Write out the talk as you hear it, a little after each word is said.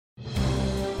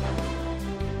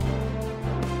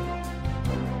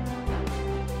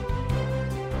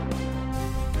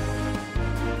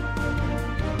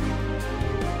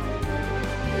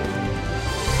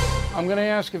I'm going to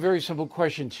ask a very simple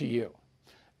question to you.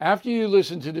 After you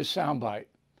listen to this soundbite,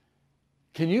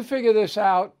 can you figure this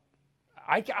out?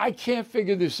 I can't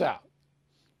figure this out.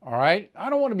 All right?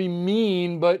 I don't want to be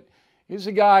mean, but here's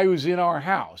a guy who's in our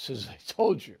house, as I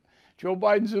told you. Joe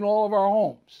Biden's in all of our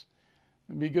homes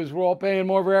because we're all paying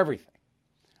more for everything.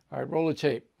 All right, roll the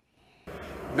tape.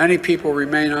 Many people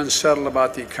remain unsettled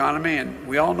about the economy, and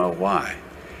we all know why.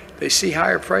 They see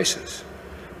higher prices.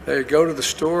 They go to the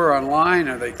store online,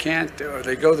 or they go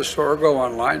to the store or go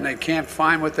online, and they can't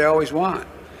find what they always want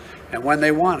and when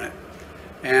they want it.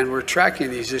 And we're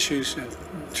tracking these issues and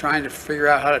trying to figure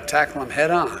out how to tackle them head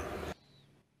on.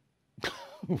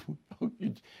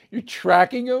 You're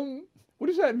tracking them? What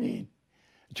does that mean?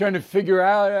 Trying to figure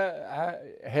out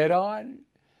head on?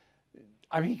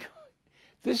 I mean,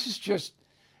 this is just,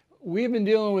 we've been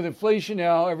dealing with inflation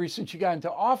now ever since you got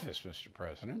into office, Mr.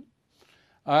 President.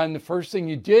 And the first thing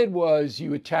you did was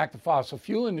you attacked the fossil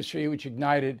fuel industry, which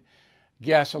ignited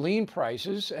gasoline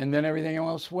prices, and then everything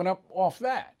else went up off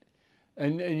that.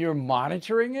 And you're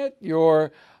monitoring it,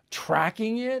 you're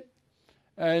tracking it,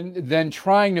 and then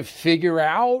trying to figure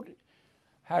out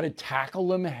how to tackle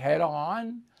them head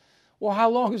on. Well, how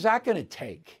long is that going to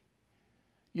take?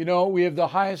 You know, we have the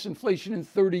highest inflation in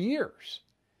 30 years.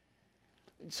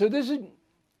 So this is,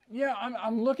 yeah,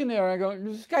 I'm looking there and I go,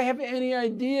 does this guy have any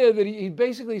idea that he's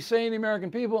basically saying to the American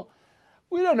people,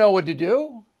 we don't know what to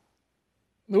do.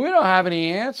 We don't have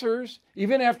any answers.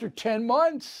 Even after 10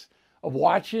 months of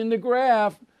watching the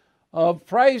graph of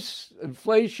price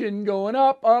inflation going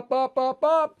up,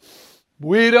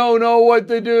 we don't know what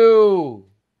to do.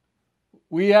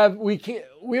 We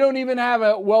don't even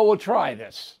have we'll try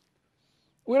this.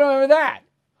 We don't have that.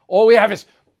 All we have is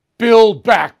build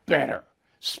back better.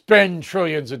 Spend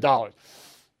trillions of dollars.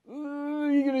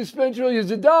 You're going to spend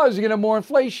trillions of dollars, you're going to have more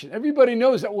inflation. Everybody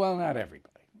knows that. Well, not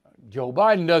everybody. Joe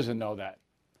Biden doesn't know that.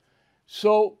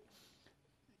 So,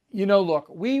 you know, look,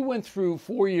 we went through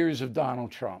 4 years of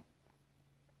Donald Trump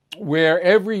where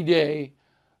every day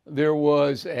there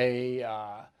was a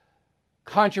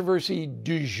controversy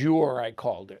du jour, I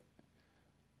called it.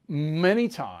 Many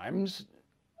times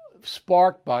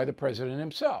sparked by the president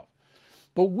himself.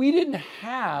 But we didn't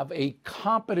have a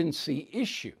competency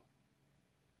issue.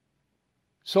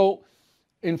 So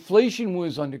inflation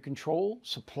was under control,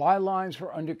 supply lines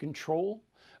were under control,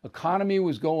 economy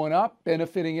was going up,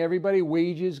 benefiting everybody,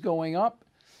 wages going up.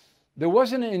 There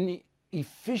wasn't an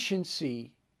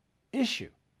efficiency issue.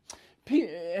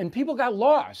 And people got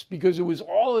lost because it was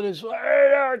all of this,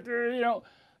 you know.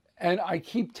 And I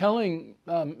keep telling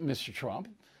Mr. Trump,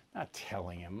 not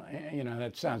telling him, you know,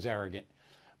 that sounds arrogant.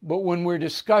 But when we're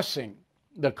discussing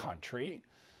the country,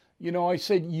 you know, I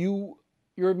said, your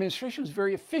administration was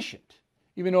very efficient.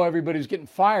 Even though everybody was getting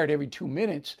fired every 2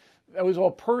 minutes, that was all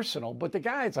personal. But the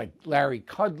guys like Larry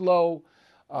Kudlow,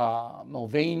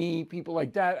 Mulvaney, people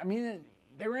like that, I mean,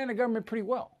 they ran the government pretty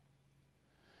well.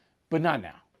 But not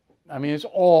now. I mean, it's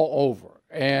all over.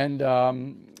 And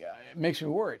it makes me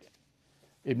worried.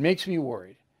 It makes me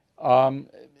worried.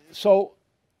 So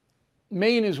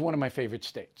Maine is one of my favorite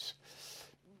states.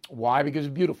 Why? Because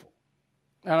it's beautiful.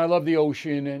 And I love the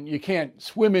ocean, and you can't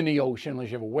swim in the ocean unless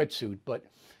you have a wetsuit, but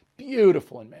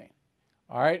beautiful in Maine.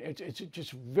 All right? It's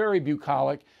just very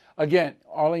bucolic. Again,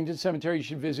 Arlington Cemetery you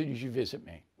should visit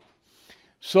Maine.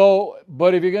 So,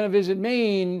 but if you're going to visit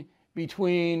Maine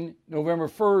between November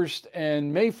 1st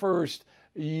and May 1st,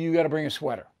 you got to bring a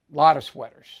sweater. A lot of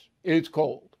sweaters. It's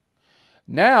cold.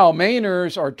 Now,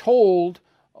 Mainers are told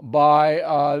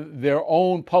by their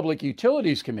own Public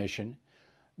Utilities Commission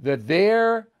that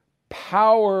their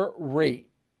power rate,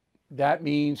 that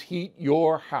means heat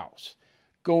your house,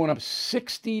 going up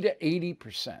 60 to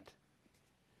 80%.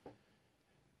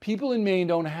 People in Maine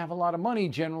don't have a lot of money,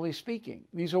 generally speaking.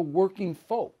 These are working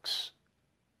folks.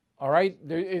 All right?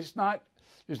 There's not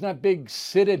big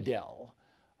Citadel.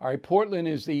 All right? Portland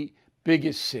is the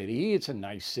biggest city. It's a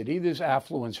nice city. There's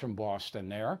affluence from Boston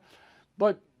there.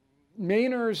 But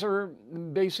Mainers are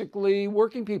basically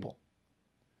working people.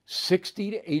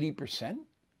 60 to 80%.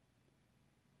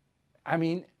 I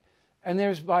mean, and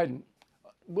there's Biden.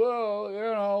 Well, you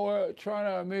know, we're trying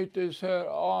to meet this head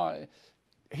on.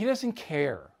 He doesn't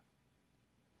care.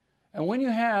 And when you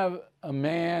have a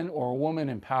man or a woman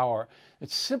in power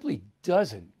that simply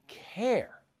doesn't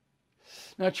care.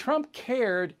 Now, Trump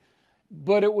cared,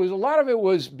 but a lot of it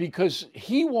was because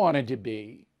he wanted to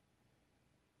be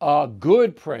a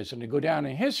good president, to go down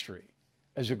in history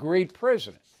as a great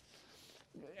president.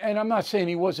 And I'm not saying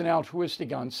he wasn't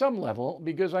altruistic on some level,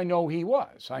 because I know he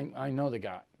was. I know the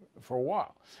guy for a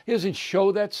while. He doesn't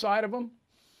show that side of him,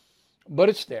 but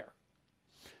it's there.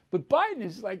 But Biden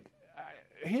is like,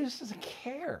 he just doesn't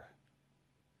care.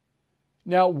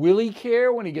 Now, will he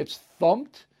care when he gets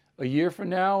thumped a year from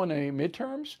now in the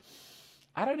midterms?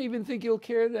 I don't even think he'll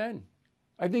care then.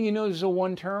 I think he knows it's a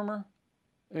one-termer,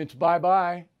 and it's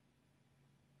bye-bye.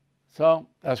 So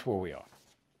that's where we are.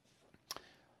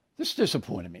 This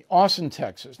disappointed me. Austin,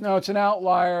 Texas. Now, it's an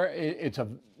outlier. It's a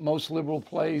most liberal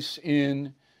place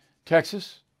in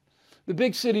Texas. The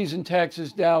big cities in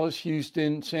Texas, Dallas,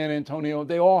 Houston, San Antonio,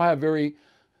 they all have very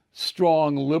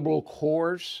strong liberal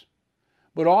cores.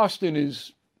 But Austin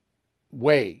is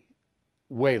way,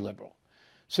 way liberal.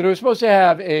 So they were supposed to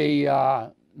have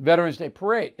a Veterans Day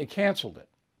parade. They canceled it.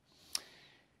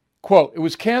 Quote, it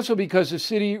was canceled because the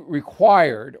city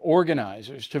required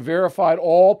organizers to verify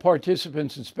all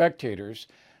participants and spectators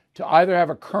to either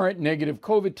have a current negative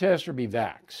COVID test or be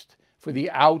vaxxed for the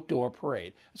outdoor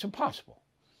parade. It's impossible.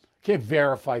 Can't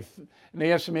verify. And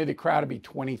they estimated the crowd to be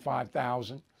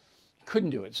 25,000.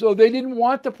 Couldn't do it. So they didn't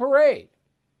want the parade.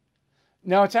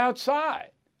 Now it's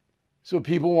outside. So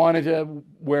people wanted to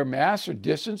wear masks or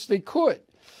distance, they could.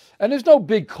 And there's no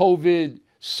big COVID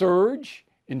surge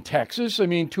in Texas. I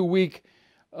mean, 2-week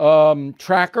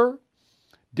tracker,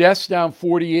 deaths down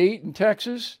 48 in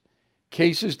Texas,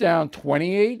 cases down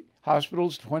 28,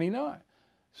 hospitals 29.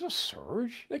 There's no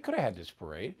surge. They could have had this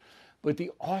parade. But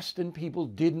the Austin people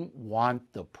didn't want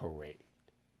the parade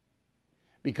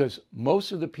because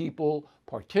most of the people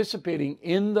participating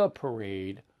in the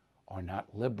parade are not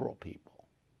liberal people.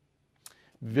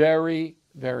 Very,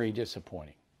 very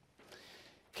disappointing.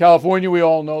 California, we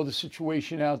all know the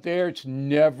situation out there. It's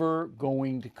never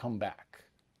going to come back.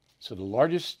 So the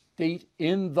largest state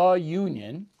in the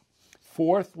union,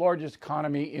 fourth largest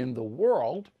economy in the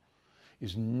world,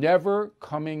 is never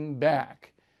coming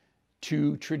back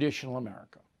to traditional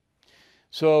America.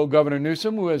 So Governor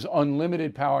Newsom, who has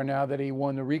unlimited power now that he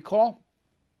won the recall,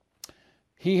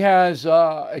 he has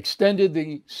extended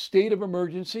the state of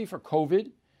emergency for COVID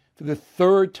for the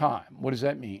third time. What does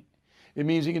that mean? It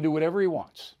means he can do whatever he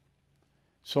wants.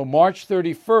 So March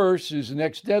 31st is the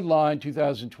next deadline,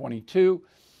 2022.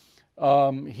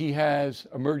 He has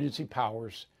emergency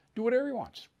powers. Do whatever he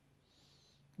wants.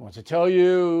 He wants to tell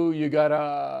you, you got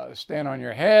to stand on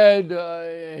your head.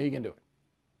 He can do it.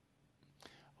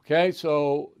 Okay,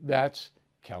 so that's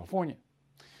California.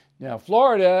 Now,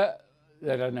 Florida,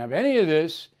 that doesn't have any of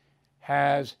this,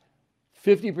 has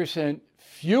 50%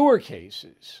 fewer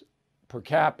cases per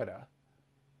capita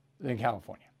than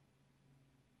California.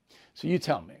 So you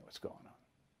tell me what's going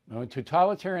on. No,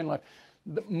 totalitarian life.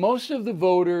 Most of the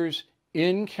voters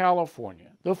in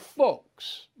California, the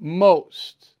folks,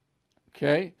 most,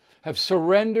 okay, have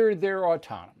surrendered their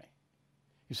autonomy.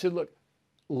 You said, look,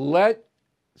 let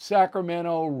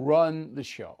Sacramento run the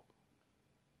show.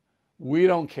 We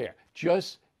don't care.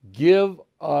 Just give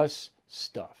us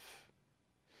stuff.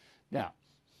 Now,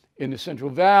 in the Central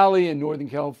Valley in Northern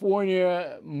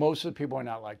California, most of the people are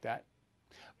not like that.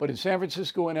 But in San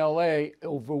Francisco and LA,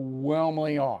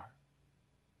 overwhelmingly are.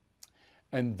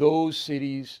 And those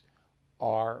cities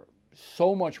are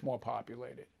so much more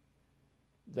populated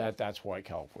that that's why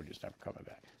California's never coming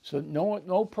back. So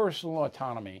no personal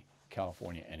autonomy,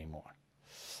 California anymore.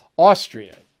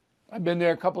 Austria. I've been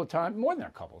there a couple of times, more than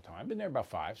a couple of times. I've been there about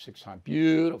 5-6 times.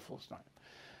 Beautiful stuff.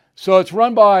 So it's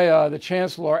run by the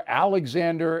Chancellor,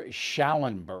 Alexander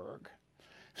Schallenberg.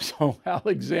 So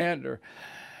Alexander,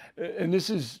 and this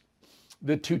is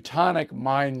the Teutonic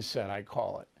mindset, I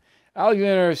call it.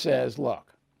 Alexander says,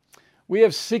 look, we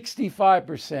have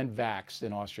 65% vaxxed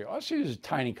in Austria. Austria is a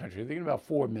tiny country. They're thinking about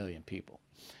 4 million people.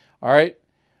 All right?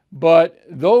 But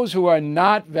those who are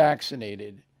not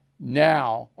vaccinated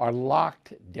now are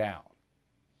locked down.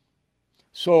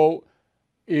 So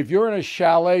if you're in a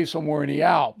chalet somewhere in the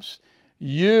Alps,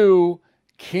 you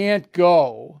can't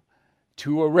go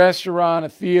to a restaurant, a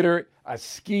theater, a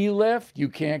ski lift. You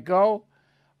can't go.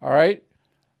 All right?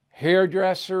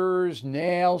 Hairdressers,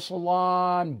 nail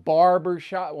salon, barber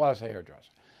shop. Well, I say hairdresser.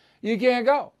 You can't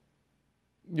go.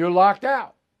 You're locked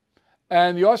out.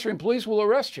 And the Austrian police will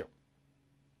arrest you.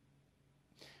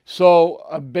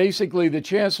 So basically the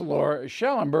Chancellor,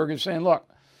 Schallenberg, is saying, look,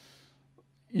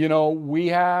 you know, we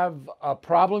have a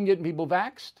problem getting people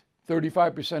vaxxed.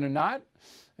 35% are not.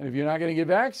 And if you're not going to get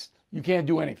vaxxed, you can't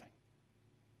do anything.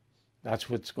 That's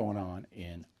what's going on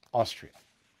in Austria.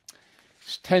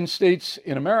 10 states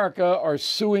in America are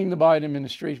suing the Biden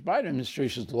administration. Biden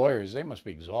administration's lawyers, they must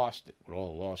be exhausted with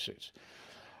all the lawsuits.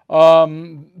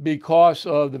 Because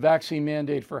of the vaccine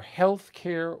mandate for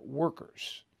healthcare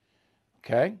workers.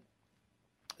 Okay?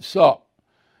 So,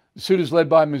 the suit is led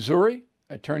by Missouri,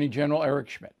 Attorney General Eric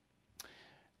Schmidt.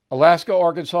 Alaska,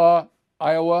 Arkansas,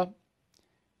 Iowa,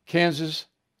 Kansas,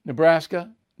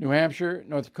 Nebraska, New Hampshire,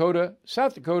 North Dakota,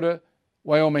 South Dakota,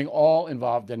 Wyoming, all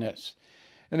involved in this.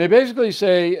 And they basically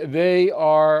say they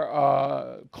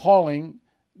are calling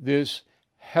this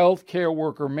healthcare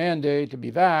worker mandate to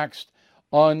be vaxxed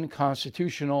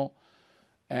unconstitutional.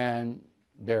 And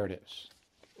there it is.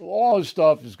 All this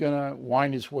stuff is going to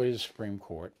wind its way to the Supreme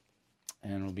Court,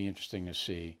 and it'll be interesting to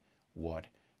see what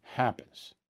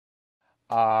happens.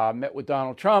 Met with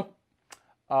Donald Trump.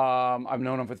 I've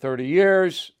known him for 30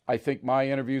 years. I think my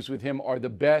interviews with him are the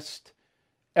best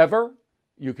ever.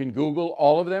 You can Google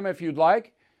all of them if you'd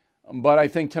like, but I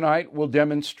think tonight will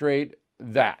demonstrate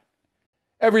that.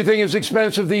 Everything is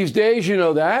expensive these days, you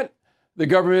know that. The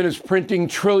government is printing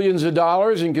trillions of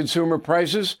dollars and consumer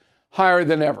prices higher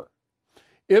than ever.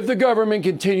 If the government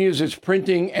continues its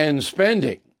printing and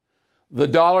spending, the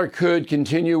dollar could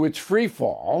continue its free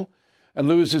fall and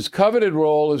lose its coveted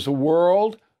role as the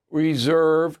world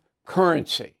reserve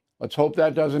currency. Let's hope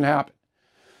that doesn't happen.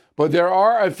 But there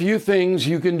are a few things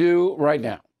you can do right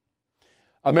now.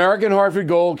 American Hartford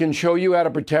Gold can show you how to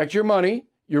protect your money,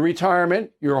 your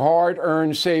retirement, your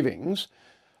hard-earned savings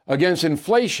against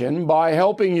inflation by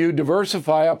helping you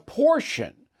diversify a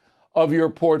portion of your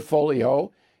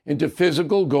portfolio into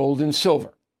physical gold and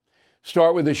silver.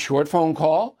 Start with a short phone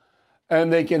call,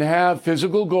 and they can have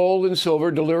physical gold and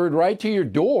silver delivered right to your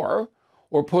door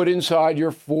or put inside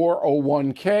your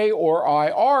 401k or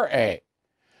IRA.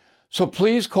 So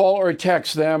please call or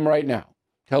text them right now.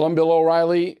 Tell them Bill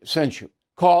O'Reilly sent you.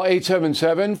 Call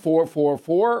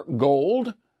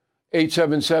 877-444-GOLD,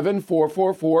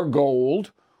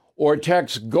 877-444-GOLD, or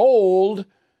text GOLD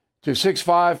to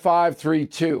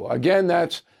 65532. Again,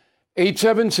 that's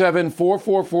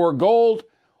 877-444-GOLD,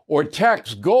 or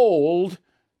text GOLD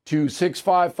to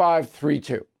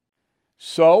 65532.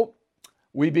 So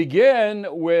we begin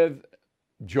with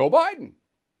Joe Biden.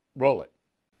 Roll it.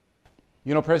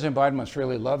 You know, President Biden must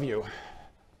really love you.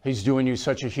 He's doing you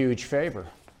such a huge favor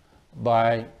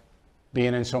by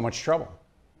being in so much trouble.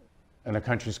 And the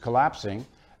country's collapsing.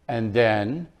 And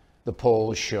then the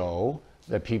polls show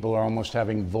that people are almost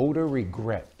having voter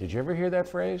regret. Did you ever hear that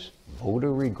phrase?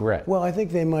 Voter regret. Well, I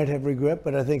think they might have regret,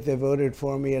 but I think they voted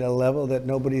for me at a level that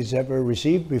nobody's ever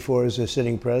received before as a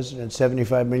sitting president.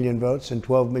 75 million votes and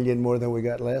 12 million more than we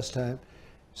got last time.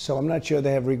 So I'm not sure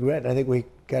they have regret. I think we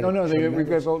got No, they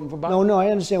regret voting for Biden. No, I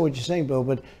understand what you're saying, Bill,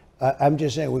 but I'm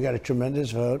just saying we got a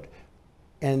tremendous vote.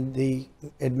 And the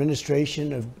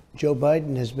administration of Joe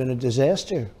Biden has been a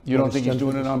disaster. You don't think he's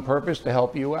doing it on purpose to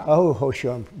help you out? Oh,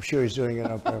 sure. I'm sure he's doing it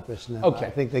on purpose. No, Okay. I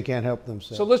think they can't help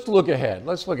themselves. So let's look ahead.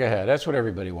 That's what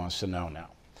everybody wants to know now.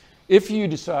 If you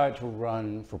decide to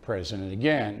run for president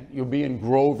again, you'll be in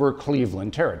Grover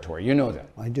Cleveland territory. You know that.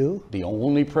 I do. The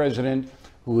only president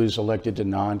who is elected to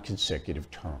non-consecutive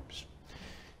terms.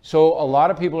 So a lot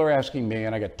of people are asking me,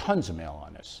 and I got tons of mail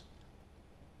on this,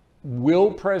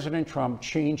 will President Trump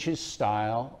change his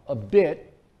style a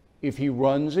bit if he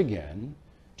runs again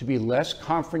to be less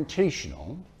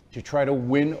confrontational to try to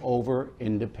win over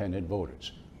independent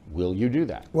voters? Will you do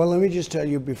that? Well, let me just tell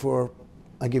you before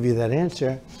I give you that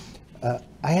answer,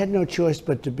 I had no choice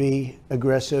but to be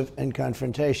aggressive and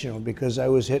confrontational because I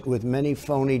was hit with many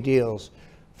phony deals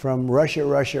from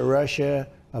Russia,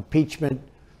 impeachment,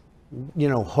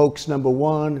 hoax number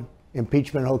one,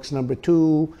 impeachment hoax number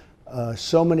two,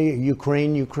 so many,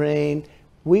 Ukraine.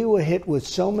 We were hit with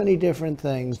so many different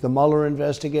things. The Mueller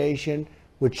investigation,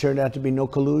 which turned out to be no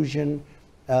collusion,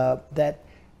 that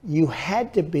you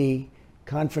had to be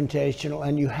confrontational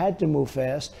and you had to move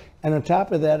fast. And on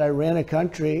top of that, I ran a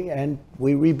country and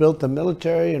we rebuilt the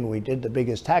military and we did the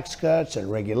biggest tax cuts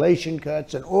and regulation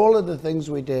cuts and all of the things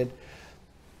we did.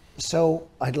 So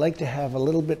I'd like to have a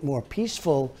little bit more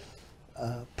peaceful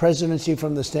presidency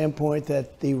from the standpoint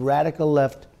that the radical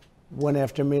left went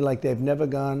after me like they've never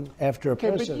gone after a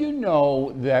president. But you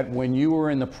know that when you were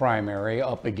in the primary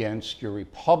up against your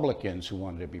Republicans who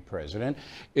wanted to be president,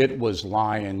 it was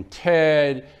Lyin'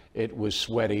 Ted, it was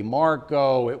Sweaty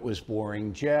Marco, it was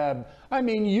Boring Jeb. I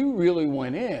mean, you really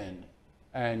went in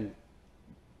and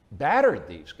battered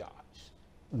these guys.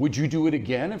 Would you do it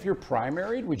again if you're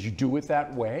primaried? Would you do it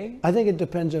that way? I think it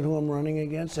depends on who I'm running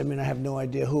against. I mean, I have no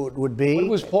idea who it would be. What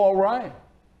was Paul Ryan?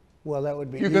 Well, that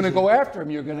would be. You're going to go after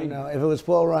him. You're going to. No, if it was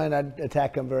Paul Ryan, I'd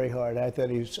attack him very hard. I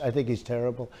think he's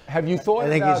terrible. Have you thought? I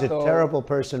think he's a terrible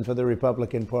person for the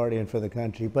Republican Party and for the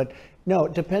country. But no,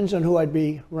 it depends on who I'd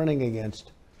be running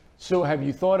against. So, have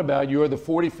you thought about? You're the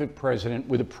 45th president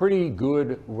with a pretty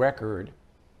good record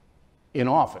in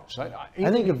office. I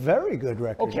think a very good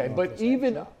record. Okay, in but office,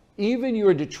 even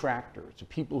your detractors, the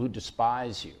people who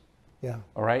despise you, yeah,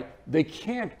 all right, they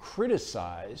can't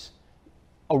criticize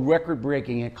a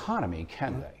record-breaking economy,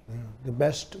 can they? The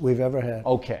best we've ever had.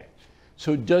 Okay.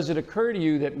 So does it occur to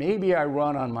you that maybe I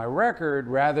run on my record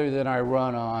rather than I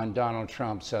run on Donald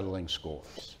Trump settling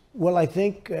scores? Well, I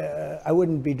think I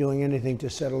wouldn't be doing anything to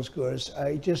settle scores.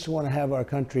 I just want to have our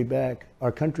country back.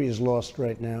 Our country is lost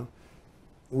right now.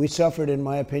 We suffered, in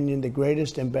my opinion, the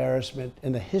greatest embarrassment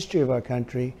in the history of our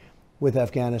country with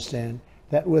Afghanistan.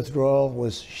 That withdrawal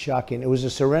was shocking. It was a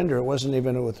surrender. It wasn't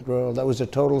even a withdrawal. That was a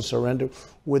total surrender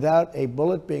without a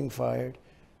bullet being fired.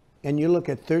 And you look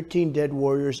at 13 dead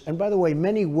warriors, and by the way,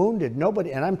 many wounded.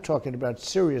 Nobody, and I'm talking about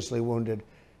seriously wounded,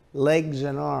 legs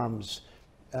and arms.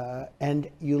 And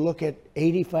you look at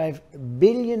 $85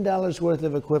 billion worth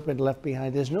of equipment left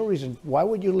behind. There's no reason. Why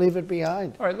would you leave it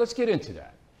behind? All right, let's get into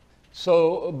that.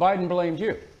 So Biden blamed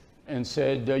you and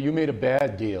said you made a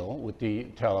bad deal with the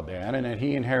Taliban and that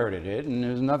he inherited it and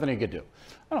there's nothing he could do.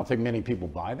 I don't think many people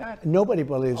buy that. Nobody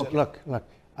believes it. Look,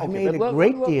 I made a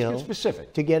great deal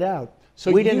to get out.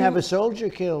 So we didn't have a soldier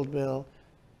killed, Bill,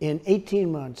 in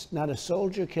 18 months. Not a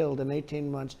soldier killed in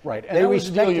 18 months. Right. And they that was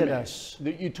the deal respected you made. us.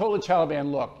 You told the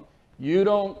Taliban, look, you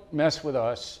don't mess with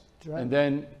us, and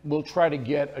then we'll try to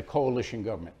get a coalition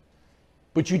government.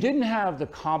 But you didn't have the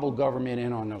Kabul government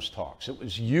in on those talks. It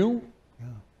was you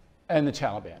and the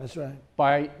Taliban. That's right.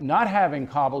 By not having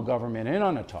Kabul government in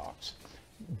on the talks,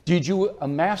 did you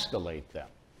emasculate them?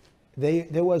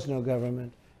 There was no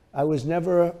government. I was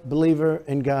never a believer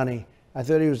in Ghani. I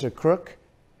thought he was a crook,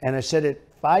 and I said it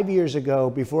 5 years ago,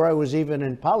 before I was even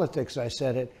in politics, I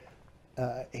said it.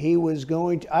 He was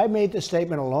going to, I made the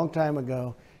statement a long time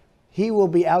ago, he will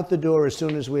be out the door as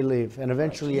soon as we leave, and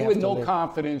eventually You have had to no leave.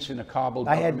 confidence in the Kabul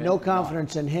I government? had no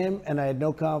confidence in him, and I had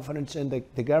no confidence in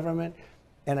the government,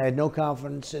 and I had no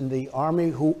confidence in the army,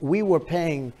 who we were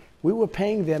paying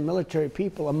their military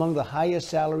people among the highest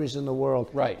salaries in the world.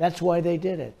 Right. That's why they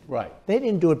did it. Right. They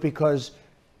didn't do it because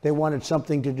they wanted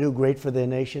something to do great for their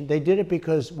nation. They did it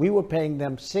because we were paying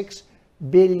them $6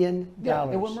 billion. Yeah,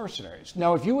 they were mercenaries.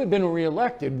 Now, if you had been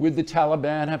reelected, would the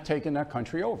Taliban have taken that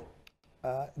country over?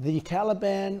 The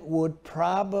Taliban would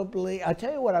probably, I'll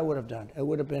tell you what I would have done. It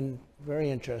would have been very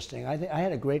interesting. I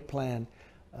had a great plan.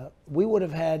 We would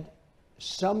have had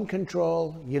some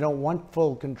control. You don't want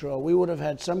full control. We would have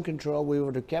had some control. We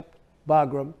would have kept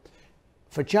Bagram.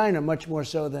 For China, much more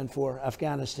so than for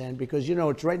Afghanistan, because, you know,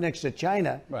 it's right next to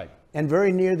China. Right. And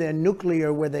very near their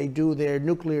nuclear, where they do their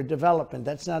nuclear development.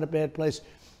 That's not a bad place.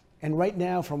 And right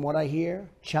now, from what I hear,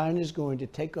 China's going to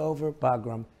take over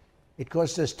Bagram. It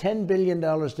cost us $10 billion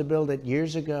to build it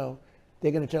years ago.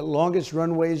 They're going to take the longest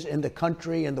runways in the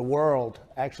country, in the world,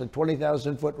 actually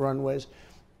 20,000-foot runways.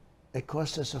 It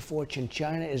cost us a fortune.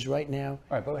 China is right now.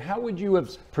 All right, but how would you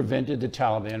have prevented the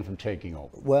Taliban from taking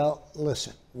over? Well,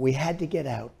 listen, we had to get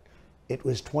out. It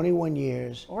was 21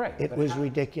 years. All right, it was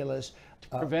ridiculous.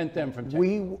 To prevent them from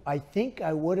taking over? I think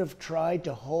I would have tried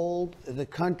to hold the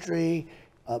country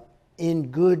in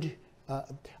good.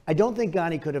 I don't think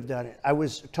Ghani could have done it. I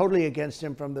was totally against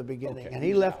him from the beginning, and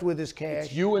he left with his cash.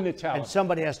 It's you and the Taliban. And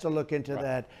somebody has to look into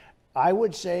that. I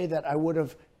would say that I would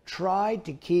have tried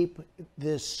to keep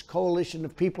this coalition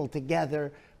of people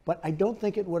together, but I don't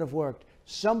think it would have worked.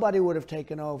 Somebody would have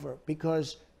taken over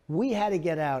because we had to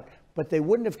get out, but they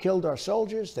wouldn't have killed our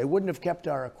soldiers. They wouldn't have kept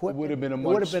our equipment. It would have been a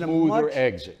much smoother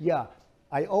exit. Yeah.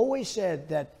 I always said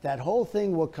that that whole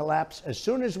thing will collapse as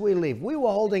soon as we leave. We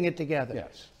were holding it together.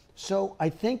 Yes. So I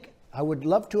think I would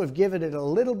love to have given it a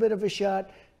little bit of a shot,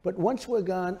 but once we're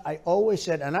gone, I always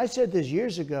said, and I said this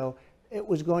years ago, it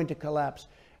was going to collapse.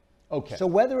 Okay. So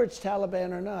whether it's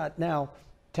Taliban or not, now,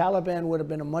 Taliban would have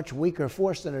been a much weaker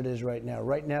force than it is right now.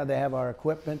 Right now, they have our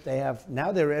equipment.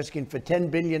 Now they're asking for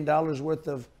 $10 billion worth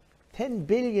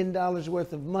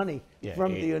of money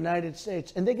from the United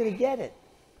States, and they're going to get it.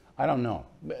 I don't know.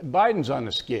 Biden's on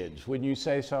the skids. Wouldn't you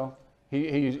say so?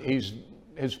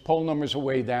 His poll numbers are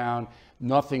way down.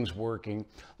 Nothing's working.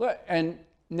 And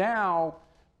now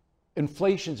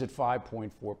inflation's at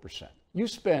 5.4%.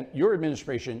 Your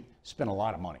administration spent a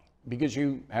lot of money because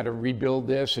you had to rebuild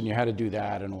this and you had to do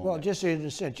that and all Well, that. just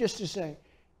to say,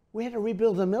 we had to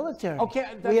rebuild the military. Okay,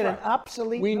 that's we had right. an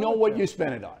obsolete We know military. what you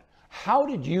spent it on. How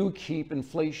did you keep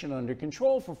inflation under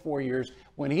control for 4 years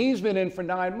when he's been in for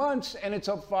 9 months and it's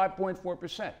up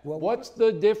 5.4%? Well, what's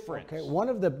the difference? Okay, one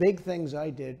of the big things I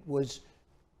did was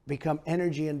become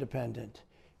energy independent.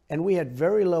 And we had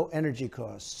very low energy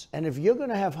costs. And if you're going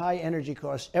to have high energy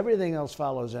costs, everything else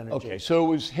follows energy. Okay, so it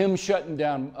was him shutting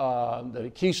down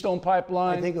the Keystone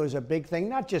Pipeline? I think it was a big thing,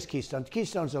 not just Keystone.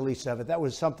 Keystone's the least of it. That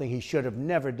was something he should have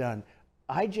never done.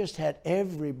 I just had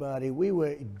everybody, we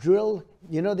were drill,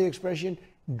 you know the expression,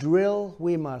 drill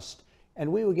we must.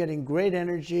 and we were getting great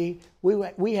energy.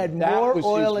 We had That more was his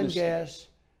oil and mistake. gas.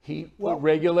 He put Well,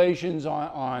 regulations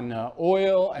on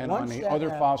oil and on Once the that other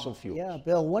happened- fossil fuels. Yeah,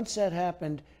 Bill, once that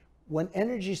happened, when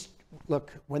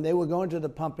look, when they were going to the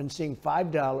pump and seeing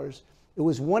 $5, it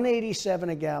was $1.87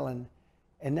 a gallon,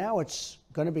 and now it's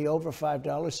going to be over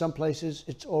 $5. Some places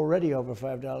it's already over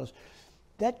 $5.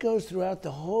 That goes throughout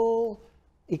the whole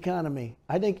economy.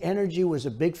 I think energy was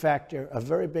a big factor, a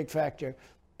very big factor,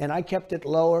 and I kept it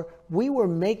lower. We were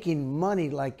making money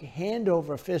like hand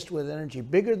over fist with energy,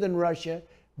 bigger than Russia,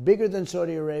 bigger than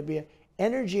Saudi Arabia,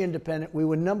 energy independent. We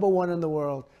were number one in the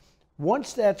world.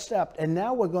 Once that stopped, and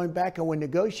now we're going back and we're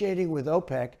negotiating with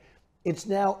OPEC, it's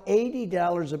now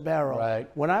 $80 a barrel. Right.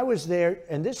 When I was there,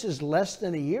 and this is less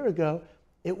than a year ago,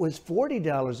 it was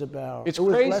 $40 a barrel. It's it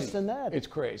was crazy. less than that. It's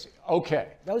crazy. Okay.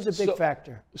 That was a big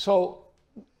factor. So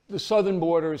the southern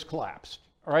border has collapsed.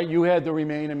 All right. You had the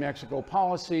Remain in Mexico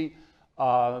policy.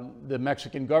 The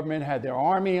Mexican government had their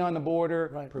army on the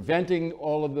border, Right. preventing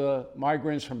all of the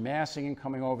migrants from massing and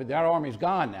coming over. That army's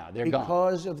gone now. They're gone.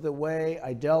 Because of the way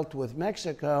I dealt with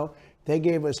Mexico, they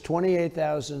gave us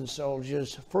 28,000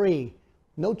 soldiers free,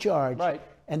 no charge. Right.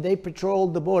 And they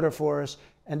patrolled the border for us,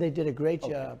 and they did a great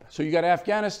job. So you got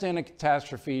Afghanistan, a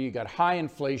catastrophe. You got high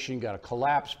inflation. You got a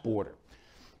collapsed border.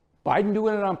 Biden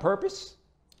doing it on purpose?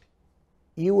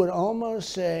 You would almost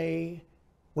say,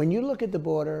 when you look at the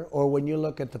border or when you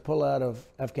look at the pullout of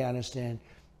Afghanistan,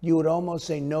 you would almost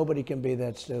say nobody can be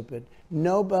that stupid.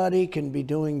 Nobody can be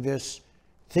doing this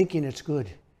thinking it's good.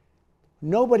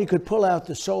 Nobody could pull out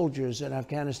the soldiers in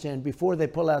Afghanistan before they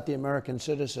pull out the American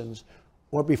citizens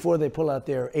or before they pull out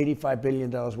their $85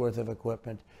 billion worth of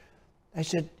equipment. I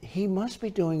said, he must be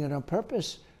doing it on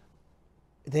purpose.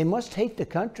 They must hate the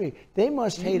country. They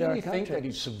must Do hate you our really country. think that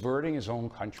he's subverting his own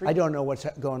country? I don't know what's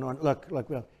going on. Look,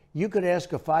 Bill, you could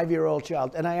ask a 5-year-old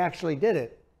child, and I actually did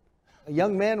it. A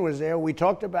young man was there. We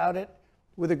talked about it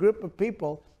with a group of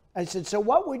people. I said, so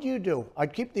what would you do?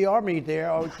 I'd keep the army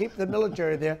there. I would keep the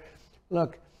military there.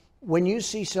 Look, when you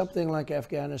see something like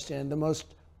Afghanistan, the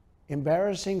most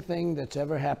embarrassing thing that's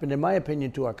ever happened, in my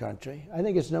opinion, to our country, I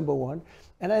think it's number one.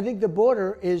 And I think the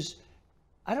border is,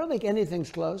 I don't think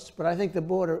anything's close, but I think the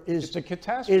border is, It's a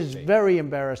catastrophe. is very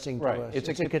embarrassing to Right. us.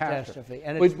 It's a catastrophe.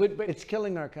 And But it's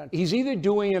killing our country. He's either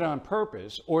doing it on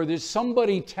purpose or there's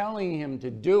somebody telling him to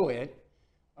do it,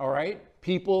 all right?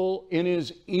 People in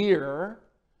his ear,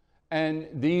 and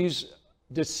these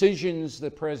decisions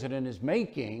the president is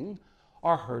making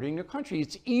are hurting the country.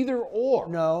 It's either or.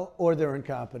 No, or they're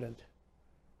incompetent.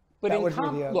 But that would be the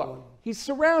other look, one. he's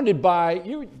surrounded by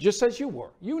you, just as you were.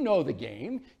 You know the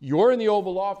game. You're in the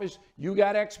Oval Office. You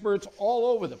got experts all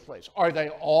over the place. Are they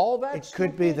all that? It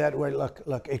could be that way.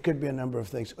 Look, it could be a number of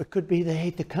things. It could be they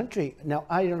hate the country. Now,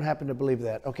 I don't happen to believe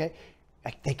that, okay?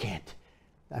 They can't.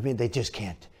 I mean, they just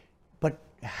can't. But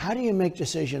how do you make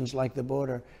decisions like the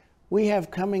border? We have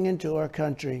coming into our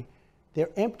country, they're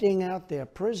emptying out their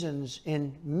prisons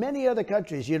in many other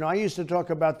countries. You know, I used to talk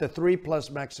about the 3 plus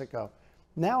Mexico.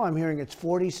 Now I'm hearing it's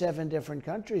 47 different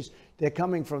countries. They're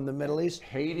coming from the Middle East.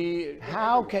 Haiti.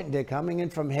 How can they're coming in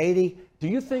from Haiti? Do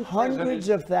you think Hundreds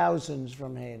of thousands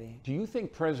from Haiti. Do you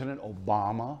think President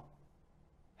Obama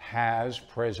has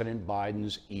President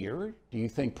Biden's ear? Do you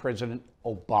think President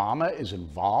Obama is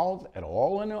involved at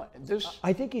all in this?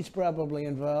 I think he's probably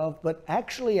involved, but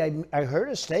actually I heard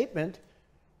a statement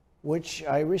which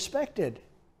I respected.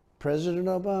 President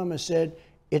Obama said,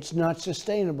 it's not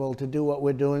sustainable to do what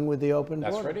we're doing with the open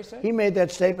border. That's what he said? He made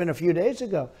that statement a few days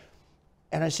ago.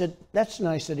 And I said, that's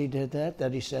nice that he did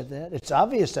that he said that. It's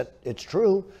obvious that it's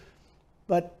true.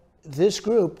 But this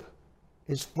group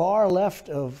is far left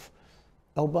of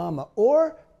Obama.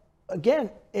 Or, again,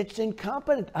 it's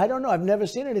incompetent. I don't know. I've never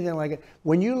seen anything like it.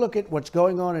 When you look at what's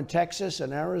going on in Texas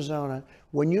and Arizona,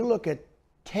 when you look at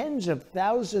tens of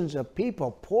thousands of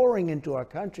people pouring into our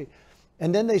country,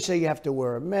 and then they say you have to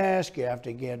wear a mask, you have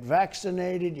to get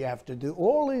vaccinated, you have to do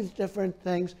all these different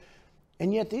things.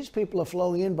 And yet these people are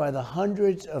flowing in by the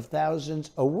hundreds of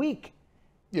thousands a week.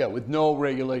 Yeah, with no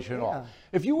regulation at all.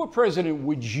 If you were president,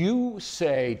 would you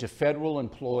say to federal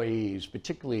employees,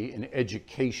 particularly in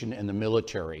education and the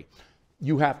military,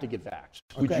 you have to get vaxxed?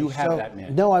 Would you have that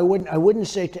mandate? No, I wouldn't. I wouldn't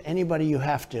say to anybody you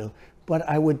have to, but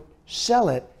I would sell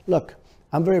it. Look,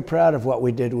 I'm very proud of what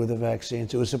we did with the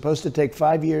vaccines. It was supposed to take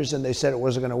 5 years, and they said it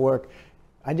wasn't going to work.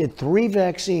 I did 3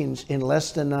 vaccines in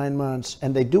less than 9 months,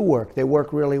 and they do work. They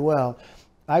work really well.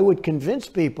 I would convince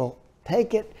people,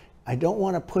 take it. I don't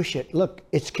want to push it. Look,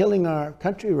 it's killing our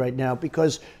country right now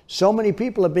because so many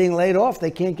people are being laid off.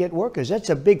 They can't get workers. That's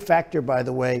a big factor, by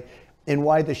the way, in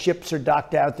why the ships are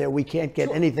docked out there. We can't get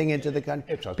anything into the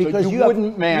country. Because you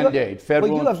wouldn't mandate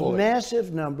federal employees. employees. You have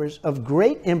massive numbers of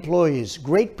great employees,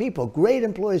 great people, great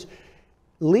employees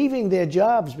leaving their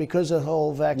jobs because of the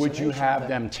whole vaccination. Would you have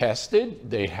them tested?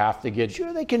 They have to get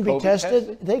Sure, they can be COVID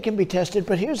tested. They can be tested.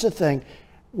 But here's the thing.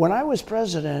 When I was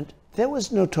president, there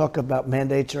was no talk about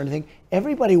mandates or anything.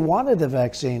 Everybody wanted the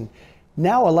vaccine.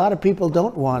 Now a lot of people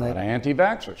don't want it.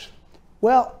 Anti-vaxxers.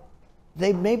 Well,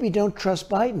 they maybe don't trust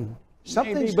Biden.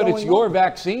 Something's But it's going your on.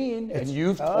 vaccine, and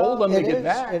you've told them to get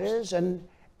vaxxed. It is, and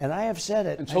I have said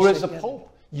it. And so does the Pope.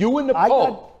 You and the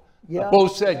Pope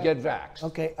both said get vaxxed.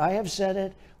 Okay, I have said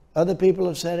it. Other people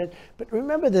have said it. But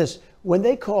remember this, when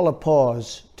they call a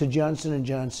pause to Johnson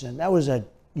 & Johnson, that was a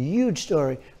huge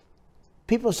story.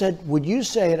 People said, would you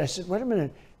say it? I said, wait a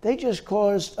minute. They just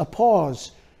caused a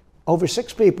pause over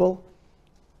 6 people,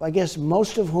 I guess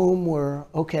most of whom were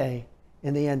okay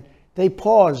in the end. They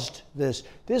paused this.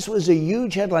 This was a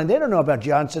huge headline. They don't know about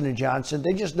Johnson & Johnson.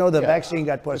 They just know the vaccine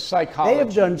got paused. They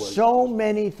have done so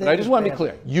many things. But I just want to be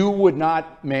clear. You would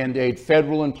not mandate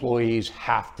federal employees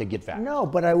have to get vaccinated. No,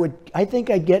 but I think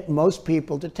I'd get most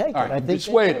people to take it. I think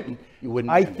dissuade them. You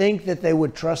wouldn't. I think that they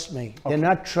would trust me. They're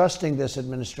not trusting this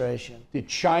administration. Did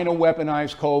China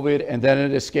weaponize COVID and then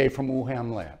it escaped from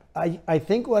Wuhan lab? I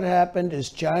think what happened is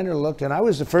China looked, and I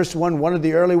was the first one of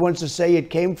the early ones to say it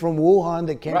came from Wuhan,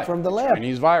 that came from the lab.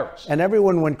 Chinese virus. And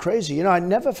everyone went crazy. You know, I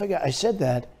never forget, I said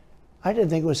that. I didn't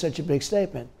think it was such a big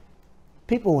statement.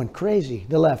 People went crazy,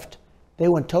 the left. They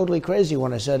went totally crazy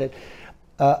when I said it.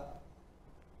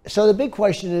 So the big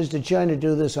question is, did China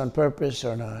do this on purpose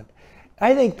or not?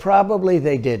 I think probably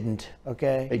they didn't,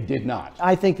 okay? They did not.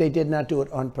 I think they did not do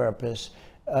it on purpose.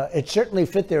 It certainly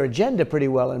fit their agenda pretty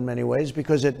well in many ways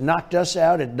because it knocked us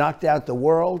out, it knocked out the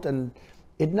world, and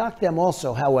it knocked them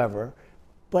also, however.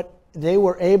 But they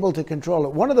were able to control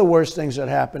it. One of the worst things that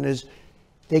happened is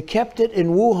they kept it in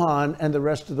Wuhan and the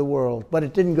rest of the world, but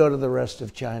it didn't go to the rest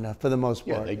of China for the most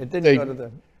part. It didn't go to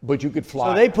the... But you could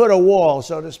fly. So they put a wall,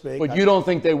 so to speak. But you don't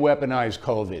think they weaponized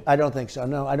COVID? I don't think so.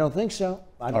 No, I don't think so.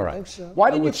 I don't think so.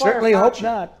 Why didn't you fire certainly Fauci? Hope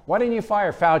not. Why didn't you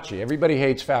fire Fauci? Everybody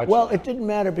hates Fauci. Well, it didn't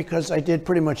matter because I did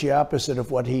pretty much the opposite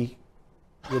of what he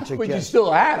would suggest. But you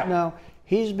still had him. No,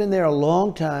 he's been there a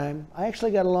long time. I actually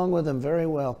got along with him very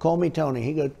well. Call me Tony.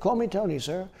 He goes, call me Tony,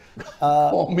 sir.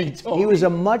 Call me Tony. He was a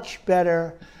much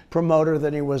better promoter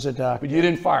than he was a doctor. But you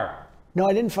didn't fire him. No,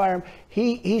 I didn't fire him.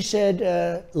 He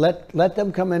said, let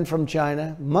them come in from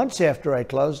China. Months after I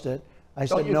closed it, I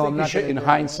said, no, I'm not going to. In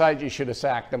hindsight, you should have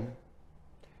sacked him?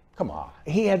 Come on.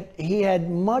 He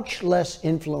had much less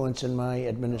influence in my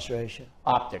administration.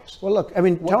 Optics. Well, look, I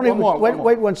mean, Tony,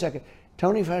 wait 1 second.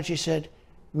 Tony Fauci said,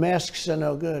 masks are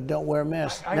no good. Don't wear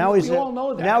masks. We all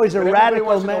know that. Now he's a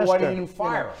radical master. Why didn't you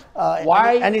fire him?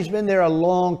 Why? And he's been there a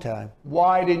long time.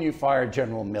 Why didn't you fire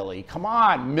General Milley? Come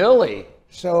on, Milley.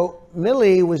 So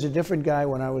Milley was a different guy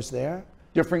when I was there.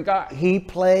 Different guy. He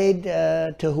played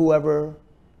to whoever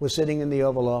was sitting in the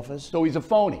Oval Office. So he's a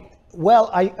phony. Well,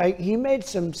 he made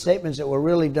some statements that were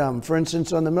really dumb. For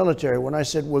instance, on the military, when I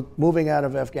said we're moving out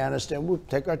of Afghanistan, we'll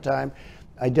take our time.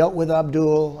 I dealt with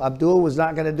Abdul. Abdul was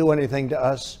not going to do anything to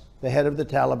us, the head of the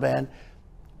Taliban.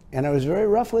 And I was very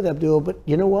rough with Abdul, but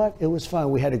you know what? It was fine.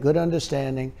 We had a good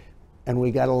understanding, and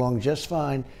we got along just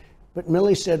fine. But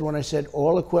Milley said, when I said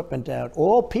all equipment out,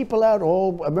 all people out,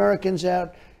 all Americans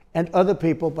out, and other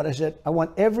people, but I said, I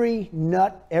want every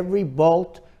nut, every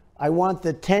bolt. I want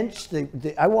the tents,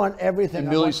 I want everything.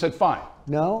 And Milley said, fine.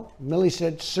 No, Milley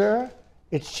said, sir,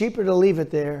 it's cheaper to leave it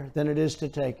there than it is to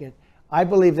take it. I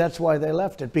believe that's why they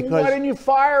left it. Because why didn't you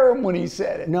fire him when he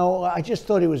said it? No, I just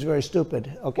thought he was very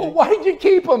stupid. Okay. Well, why did you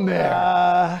keep him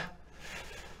there?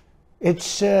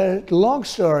 It's a long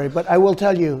story, but I will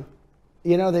tell you,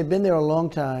 you know, they've been there a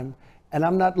long time, and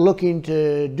I'm not looking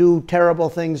to do terrible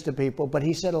things to people, but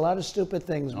he said a lot of stupid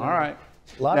things. All right.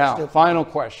 Now, final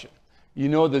question. You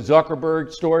know the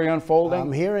Zuckerberg story unfolding?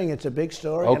 I'm hearing it's a big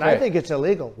story, and I think it's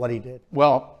illegal what he did.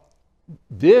 Well,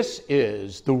 this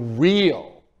is the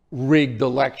real rigged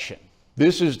election.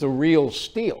 This is the real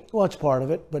steal. Well, it's part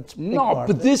of it, but it's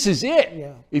this is it.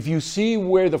 Yeah. If you see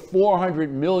where the $400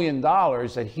 million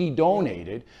that he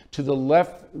donated to the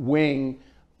left-wing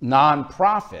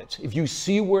nonprofits, if you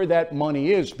see where that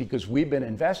money is, because we've been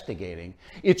investigating,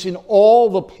 it's in all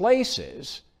the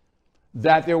places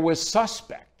that there was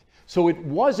suspect. So it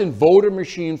wasn't voter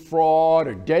machine fraud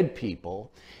or dead people.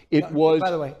 It was.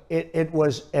 By the way, it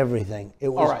was everything. It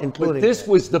was including. But this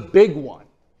was the big one.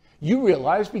 You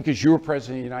realize, because you're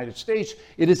president of the United States,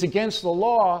 it is against the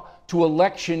law to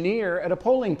electioneer at a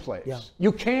polling place. Yeah.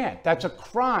 You can't. That's a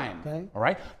crime. Okay. All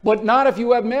right. But not if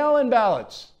you have mail-in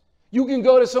ballots. You can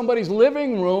go to somebody's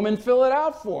living room and fill it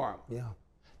out for them. Yeah.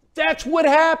 That's what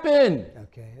happened.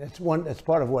 Okay, that's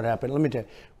part of what happened. Let me tell you,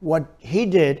 what he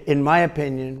did, in my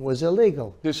opinion, was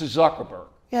illegal. This is Zuckerberg.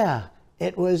 Yeah,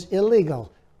 it was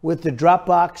illegal with the drop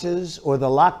boxes or the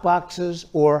lock boxes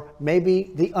or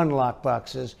maybe the unlock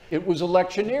boxes. It was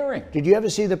electioneering. Did you ever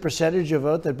see the percentage of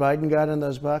vote that Biden got in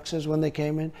those boxes when they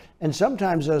came in? And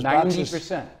sometimes those 90%.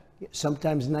 boxes,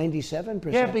 sometimes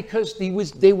 97%. Yeah, because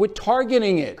they were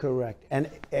targeting it. Correct.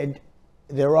 And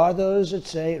there are those that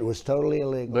say it was totally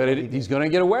illegal. But he's going to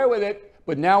get away with it.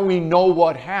 But now we know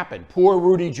what happened. Poor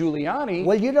Rudy Giuliani.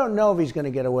 Well, you don't know if he's going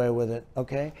to get away with it,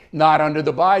 okay? Not under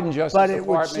the Biden Justice But Department. it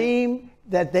would seem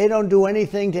that they don't do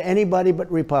anything to anybody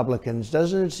but Republicans.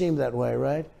 Doesn't it seem that way,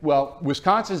 right? Well,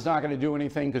 Wisconsin's not going to do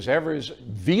anything because Evers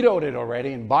vetoed it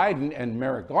already, and Biden and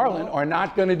Merrick Garland are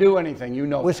not going to do anything. You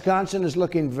know. Wisconsin is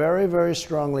looking very, very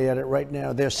strongly at it right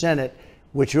now. Their Senate,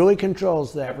 which really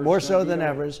controls that, Evers more so than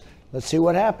Evers. Let's see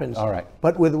what happens. All right.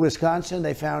 But with Wisconsin,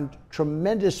 they found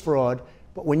tremendous fraud.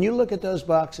 But when you look at those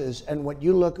boxes and when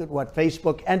you look at what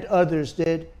Facebook and others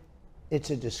did,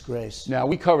 it's a disgrace. Now,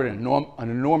 we covered an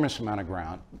enormous amount of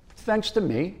ground, thanks to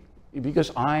me,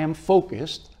 because I am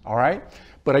focused, all right?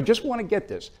 But I just want to get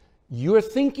this. You're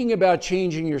thinking about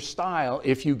changing your style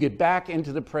if you get back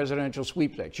into the presidential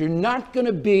sweepstakes. You're not going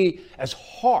to be as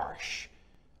harsh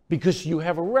because you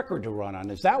have a record to run on.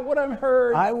 Is that what I've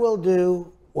heard? I will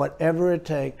do whatever it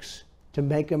takes to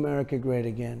make America great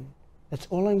again. That's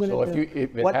all I'm going to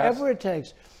do. Whatever it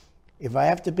takes. If I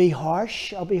have to be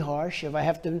harsh, I'll be harsh. If I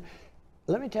have to,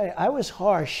 let me tell you, I was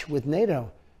harsh with NATO.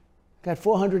 Got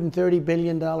 $430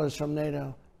 billion from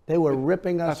NATO. They were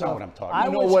ripping us off. That's not what I'm talking about.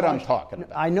 I know what I'm talking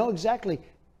about. I know exactly.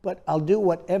 But I'll do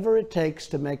whatever it takes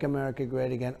to make America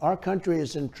great again. Our country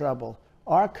is in trouble.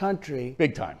 Our country,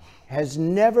 big time, has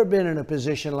never been in a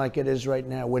position like it is right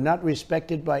now. We're not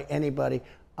respected by anybody.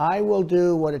 I will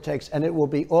do what it takes, and it will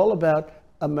be all about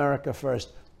America first,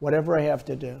 whatever I have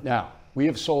to do. Now, we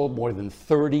have sold more than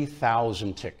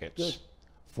 30,000 tickets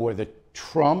for the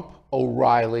Trump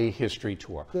O'Reilly History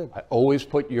Tour. Good. I always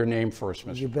put your name first,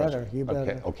 Mr. You better, President. you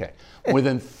better. Okay. More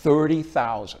than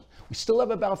 30,000. We still have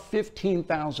about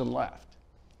 15,000 left.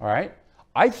 All right?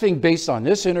 I think based on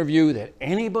this interview that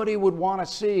anybody would want to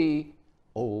see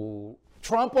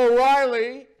Trump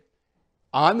O'Reilly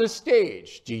on the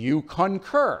stage. Do you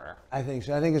concur? I think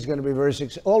so. I think it's going to be very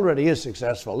successful. Already is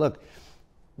successful. Look,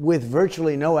 with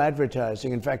virtually no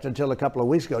advertising, in fact, until a couple of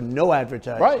weeks ago, no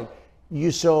advertising. Right.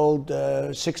 You sold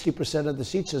 60% of the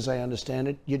seats, as I understand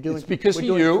it. You're doing. It's because we're of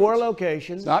doing you. 4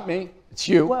 locations. It's not me. It's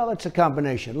you. Well, it's a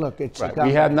combination. Look, it's right. a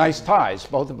combination. We had nice ties,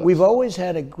 both of us. We've always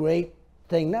had a great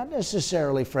thing, not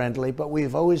necessarily friendly, but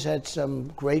we've always had some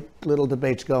great little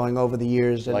debates going over the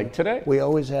years. And like today. We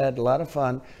always had a lot of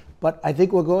fun. But I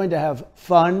think we're going to have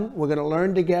fun. We're going to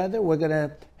learn together. We're going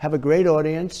to have a great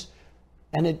audience.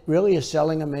 And it really is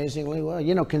selling amazingly well.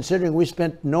 You know, considering we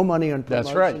spent no money on promotion.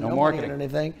 That's right, no marketing. Money on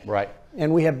anything. Right.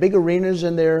 And we have big arenas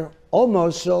and they're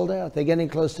almost sold out. They're getting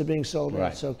close to being sold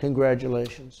Right. out. So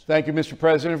congratulations. Thank you, Mr.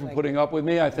 President, for putting up with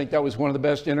me. I think that was one of the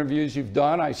best interviews you've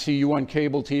done. I see you on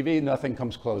cable TV. Nothing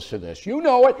comes close to this. You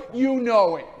know it. You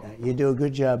know it. You do a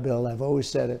good job, Bill. I've always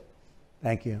said it.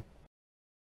 Thank you.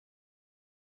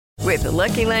 With the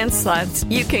Lucky Land Slots,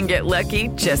 you can get lucky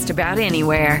just about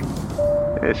anywhere.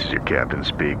 This is your captain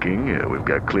speaking. We've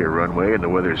got clear runway and the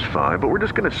weather's fine, but we're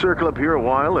just going to circle up here a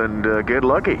while and get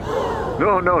lucky.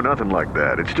 No, nothing like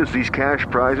that. It's just these cash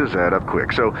prizes add up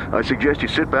quick. So I suggest you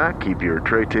sit back, keep your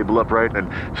tray table upright, and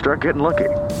start getting lucky.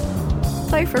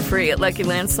 Play for free at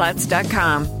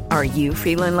LuckyLandSlots.com. Are you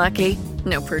feeling lucky?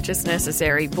 No purchase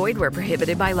necessary. Void where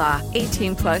prohibited by law.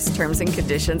 18+ terms and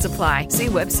conditions apply. See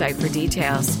website for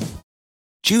details.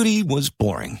 Judy was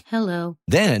boring. Hello.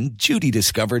 Then Judy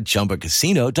discovered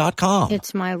ChumbaCasino.com.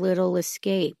 It's my little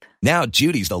escape. Now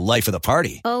Judy's the life of the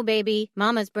party. Oh, baby,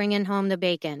 mama's bringing home the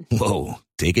bacon. Whoa,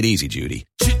 take it easy, Judy.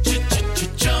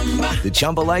 The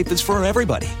Chumba life is for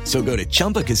everybody. So go to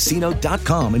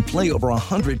ChumbaCasino.com and play over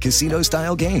 100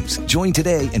 casino-style games. Join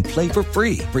today and play for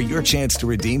free for your chance to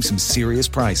redeem some serious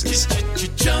prizes.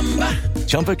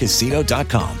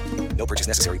 ChumbaCasino.com. No purchase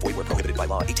necessary. Void where prohibited by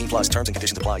law. 18+ terms and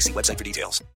conditions apply. See website for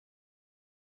details.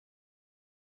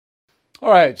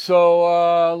 All right,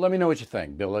 so let me know what you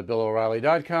think. Bill at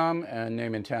BillO'Reilly.com and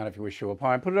name in town if you wish to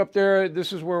apply. Put it up there.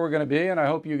 This is where we're going to be, and I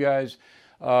hope you guys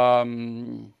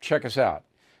check us out.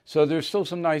 So there's still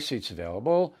some nice seats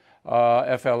available.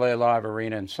 FLA Live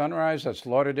Arena in Sunrise, that's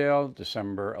Lauderdale,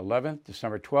 December 11th,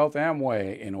 December 12th.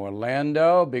 Amway in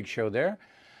Orlando, big show there.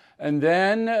 And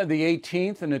then the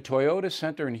 18th in the Toyota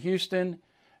Center in Houston.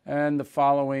 And the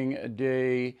following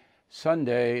day,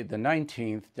 Sunday, the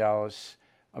 19th, Dallas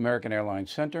American Airlines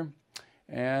Center.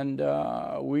 And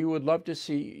we would love to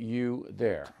see you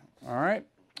there. All right?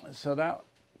 So that,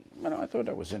 I thought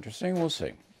that was interesting. We'll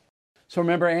see. So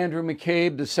remember Andrew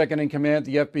McCabe, the second in command at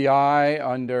the FBI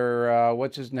under,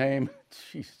 what's his name?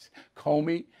 Jeez,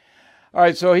 Comey. All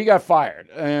right, so he got fired.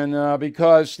 And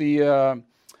because the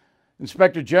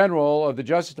Inspector General of the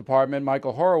Justice Department,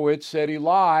 Michael Horowitz, said he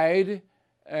lied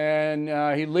and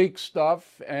he leaked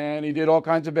stuff and he did all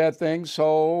kinds of bad things,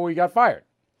 so he got fired.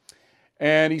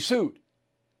 And he sued.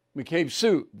 McCabe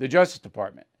sued the Justice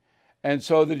Department. And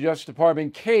so the Justice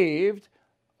Department caved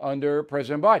under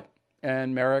President Biden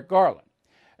and Merrick Garland.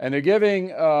 And they're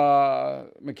giving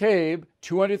McCabe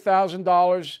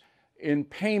 $200,000 in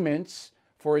payments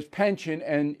for his pension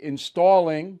and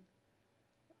installing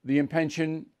the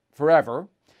pension forever.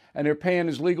 And they're paying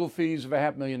his legal fees of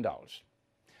 $500,000.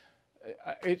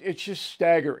 It's just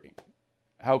staggering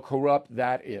how corrupt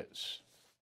that is.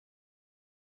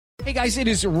 Hey guys, it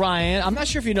is Ryan. I'm not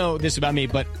sure if you know this about me,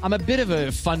 but I'm a bit of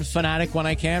a fun fanatic when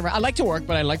I can. I like to work,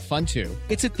 but I like fun too.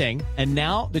 It's a thing. And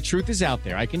now the truth is out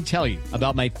there. I can tell you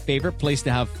about my favorite place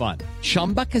to have fun.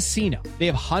 Chumba Casino. They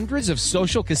have hundreds of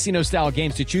social casino style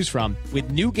games to choose from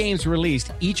with new games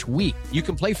released each week. You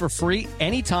can play for free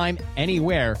anytime,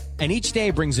 anywhere. And each day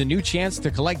brings a new chance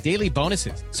to collect daily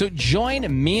bonuses. So join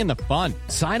me in the fun.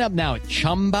 Sign up now at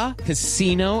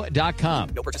ChumbaCasino.com.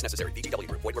 No purchase necessary. VGW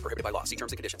Group. Void where prohibited by law. See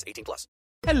terms and conditions. 18+.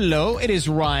 Hello, it is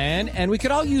Ryan, and we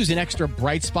could all use an extra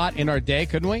bright spot in our day,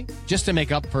 couldn't we? Just to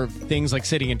make up for things like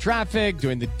sitting in traffic,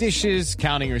 doing the dishes,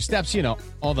 counting your steps,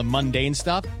 all the mundane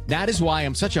stuff. That is why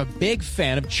I'm such a big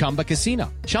fan of Chumba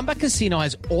Casino. Chumba Casino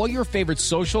has all your favorite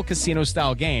social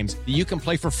casino-style games that you can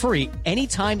play for free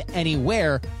anytime,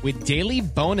 anywhere with daily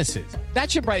bonuses.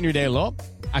 That should brighten your day a little.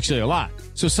 Actually, a lot.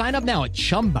 So sign up now at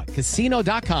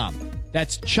ChumbaCasino.com.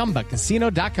 That's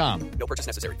ChumbaCasino.com. No purchase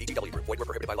necessary. VGW Group. Void where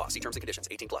prohibited by law. See terms and conditions.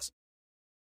 18+.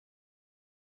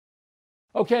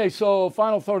 Okay, so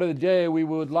final thought of the day, we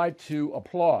would like to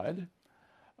applaud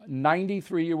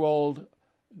 93-year-old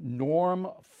Norm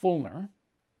Fullner,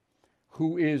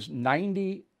 who is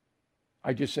 90.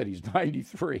 I just said he's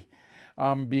 93.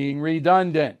 I'm being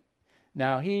redundant.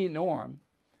 Now, Norm,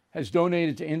 has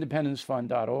donated to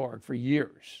independencefund.org for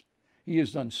years. He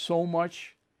has done so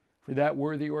much for that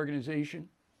worthy organization.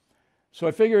 So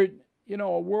I figured, a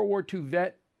World War II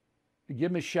vet, to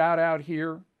give him a shout out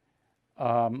here.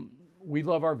 We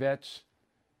love our vets.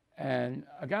 And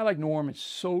a guy like Norm is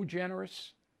so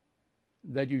generous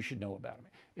that you should know about him.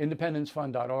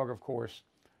 Independencefund.org, of course,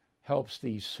 helps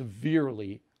the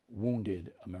severely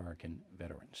wounded American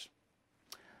veterans.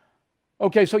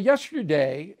 Okay, so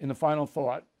yesterday, in the final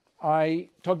thought, I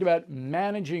talked about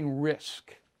managing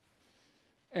risk.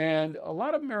 And a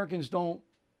lot of Americans don't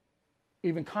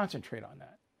even concentrate on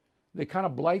that. They kind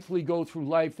of blithely go through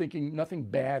life thinking nothing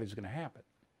bad is going to happen.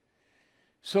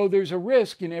 So there's a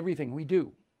risk in everything we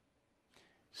do.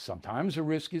 Sometimes the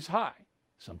risk is high.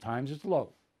 Sometimes it's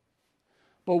low.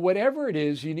 But whatever it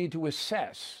is, you need to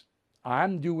assess,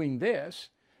 I'm doing this,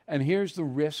 and here's the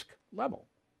risk level.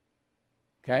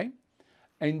 Okay?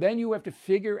 And then you have to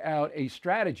figure out a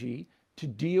strategy to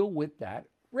deal with that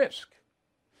risk.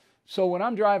 So when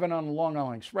I'm driving on the Long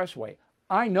Island Expressway,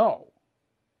 I know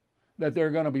that there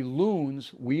are going to be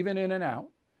loons weaving in and out,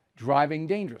 driving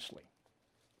dangerously.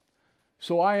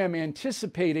 So I am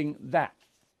anticipating that.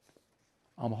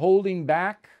 I'm holding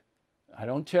back, I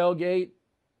don't tailgate,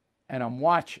 and I'm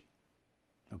watching.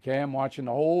 Okay, I'm watching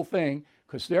the whole thing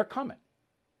because they're coming.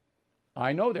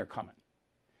 I know they're coming.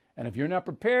 And if you're not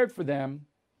prepared for them,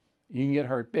 you can get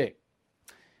hurt big.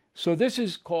 So this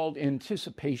is called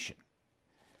anticipation.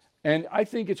 And I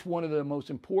think it's one of the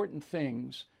most important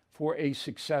things for a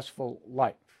successful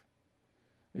life.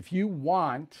 If you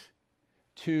want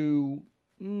to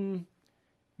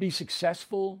be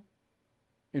successful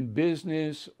in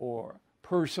business or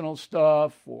personal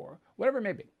stuff or whatever it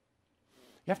may be,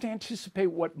 you have to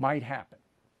anticipate what might happen.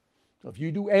 So if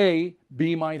you do A,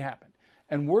 B might happen.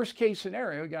 And worst case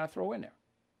scenario, you got to throw in there.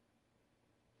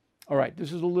 All right,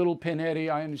 this is a little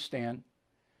pinheady, I understand,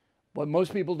 but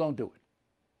most people don't do it.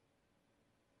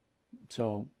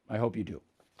 So I hope you do.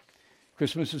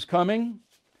 Christmas is coming.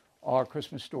 Our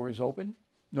Christmas store is open.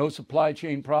 No supply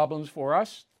chain problems for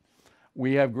us.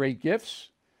 We have great gifts.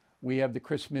 We have the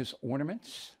Christmas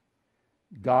ornaments.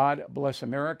 God Bless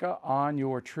America on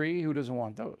your tree. Who doesn't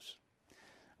want those?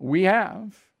 We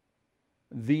have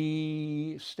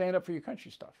the Stand Up for Your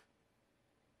Country stuff,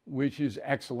 which is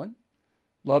excellent.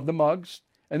 Love the mugs.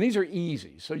 And these are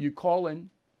easy. So you call in,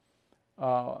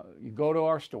 you go to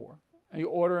our store, and you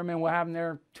order them, and we'll have them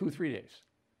there 2 or 3 days.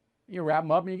 You wrap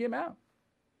them up and you get them out.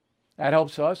 That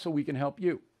helps us so we can help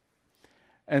you.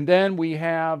 And then we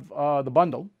have the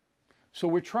bundle. So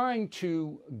we're trying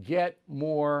to get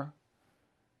more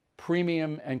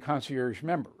premium and concierge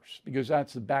members because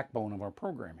that's the backbone of our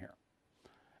program here.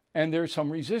 And there's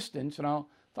some resistance, and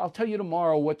I'll tell you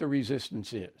tomorrow what the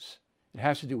resistance is. It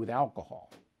has to do with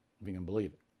alcohol, if you can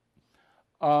believe it.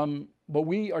 But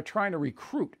we are trying to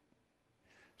recruit.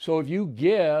 So if you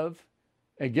give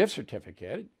a gift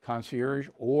certificate, concierge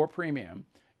or premium,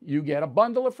 you get a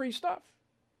bundle of free stuff.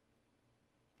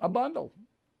 A bundle.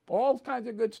 All kinds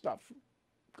of good stuff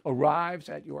arrives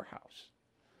at your house.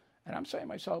 And I'm saying to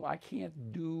myself, I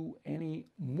can't do any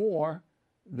more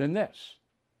than this.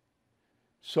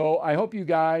 So I hope you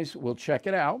guys will check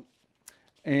it out.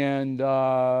 And,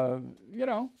 you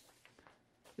know,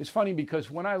 it's funny because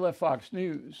when I left Fox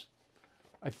News,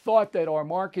 I thought that our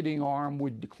marketing arm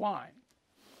would decline.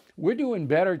 We're doing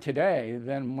better today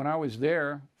than when I was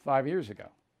there 5 years ago.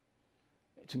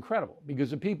 It's incredible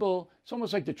because the people, it's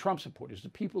almost like the Trump supporters, the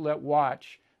people that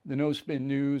watch the No Spin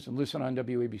News and listen on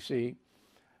WABC,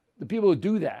 the people who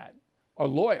do that are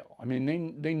loyal. I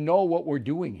mean, they know what we're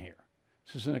doing here.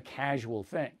 This isn't a casual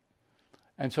thing.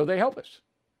 And so they help us.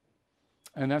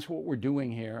 And that's what we're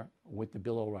doing here with the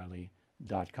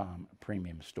BillO'Reilly.com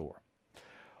premium store.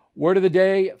 Word of the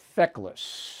day,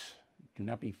 feckless. Do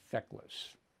not be feckless.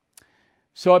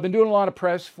 So I've been doing a lot of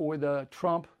press for the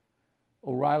Trump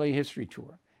O'Reilly History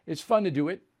Tour. It's fun to do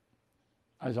it.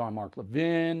 I was on Mark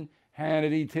Levin,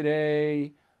 Hannity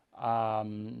today,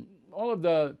 all of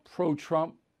the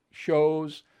pro-Trump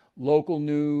shows, local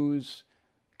news,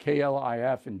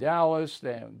 KLIF in Dallas.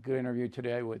 They had a good interview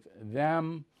today with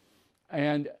them.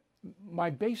 And my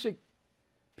basic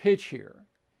pitch here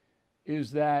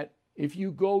is that if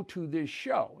you go to this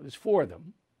show, there's 4 of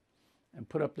them, and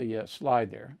put up the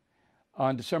slide there,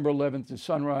 on December 11th in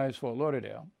Sunrise, Fort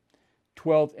Lauderdale,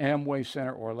 12th Amway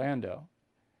Center, Orlando,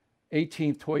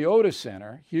 18th Toyota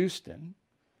Center, Houston,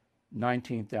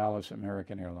 19th Dallas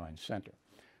American Airlines Center.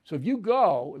 So if you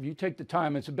go, if you take the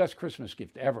time, it's the best Christmas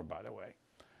gift ever, by the way.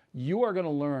 You are going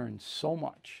to learn so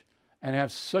much and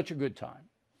have such a good time.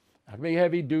 It's going to be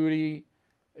heavy duty.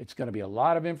 It's going to be a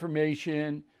lot of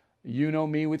information. You know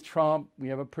me with Trump. We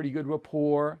have a pretty good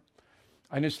rapport.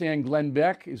 I understand Glenn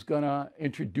Beck is going to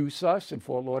introduce us in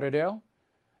Fort Lauderdale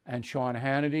and Sean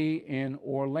Hannity in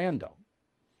Orlando.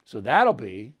 So that'll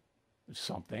be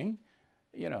something.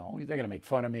 You know, they're going to make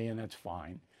fun of me, and that's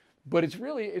fine. But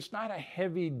it's not a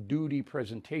heavy-duty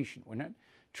presentation. We're not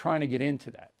trying to get into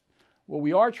that. What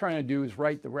we are trying to do is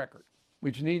write the record,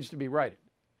 which needs to be righted,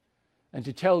 and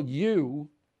to tell you,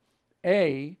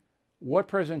 A, what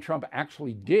President Trump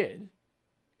actually did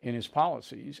in his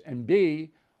policies, and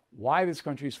B, why this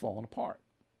country's fallen apart.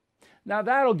 Now,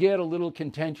 that'll get a little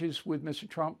contentious with Mr.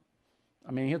 Trump.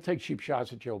 I mean, he'll take cheap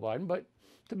shots at Joe Biden, but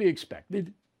to be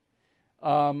expected.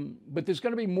 But there's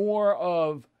going to be more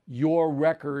of your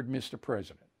record, Mr.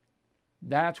 President.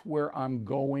 That's where I'm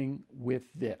going with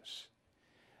this.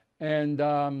 And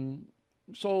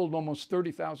sold almost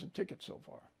 30,000 tickets so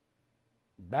far.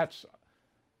 That's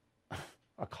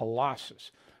a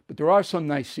colossus. But there are some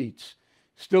nice seats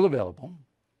still available.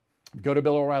 Go to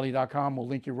BillO'Reilly.com. We'll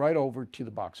link you right over to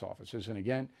the box offices. And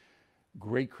again,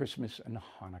 great Christmas and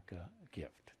Hanukkah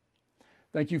gift.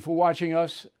 Thank you for watching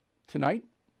us tonight.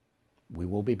 We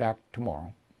will be back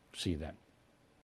tomorrow. See you then.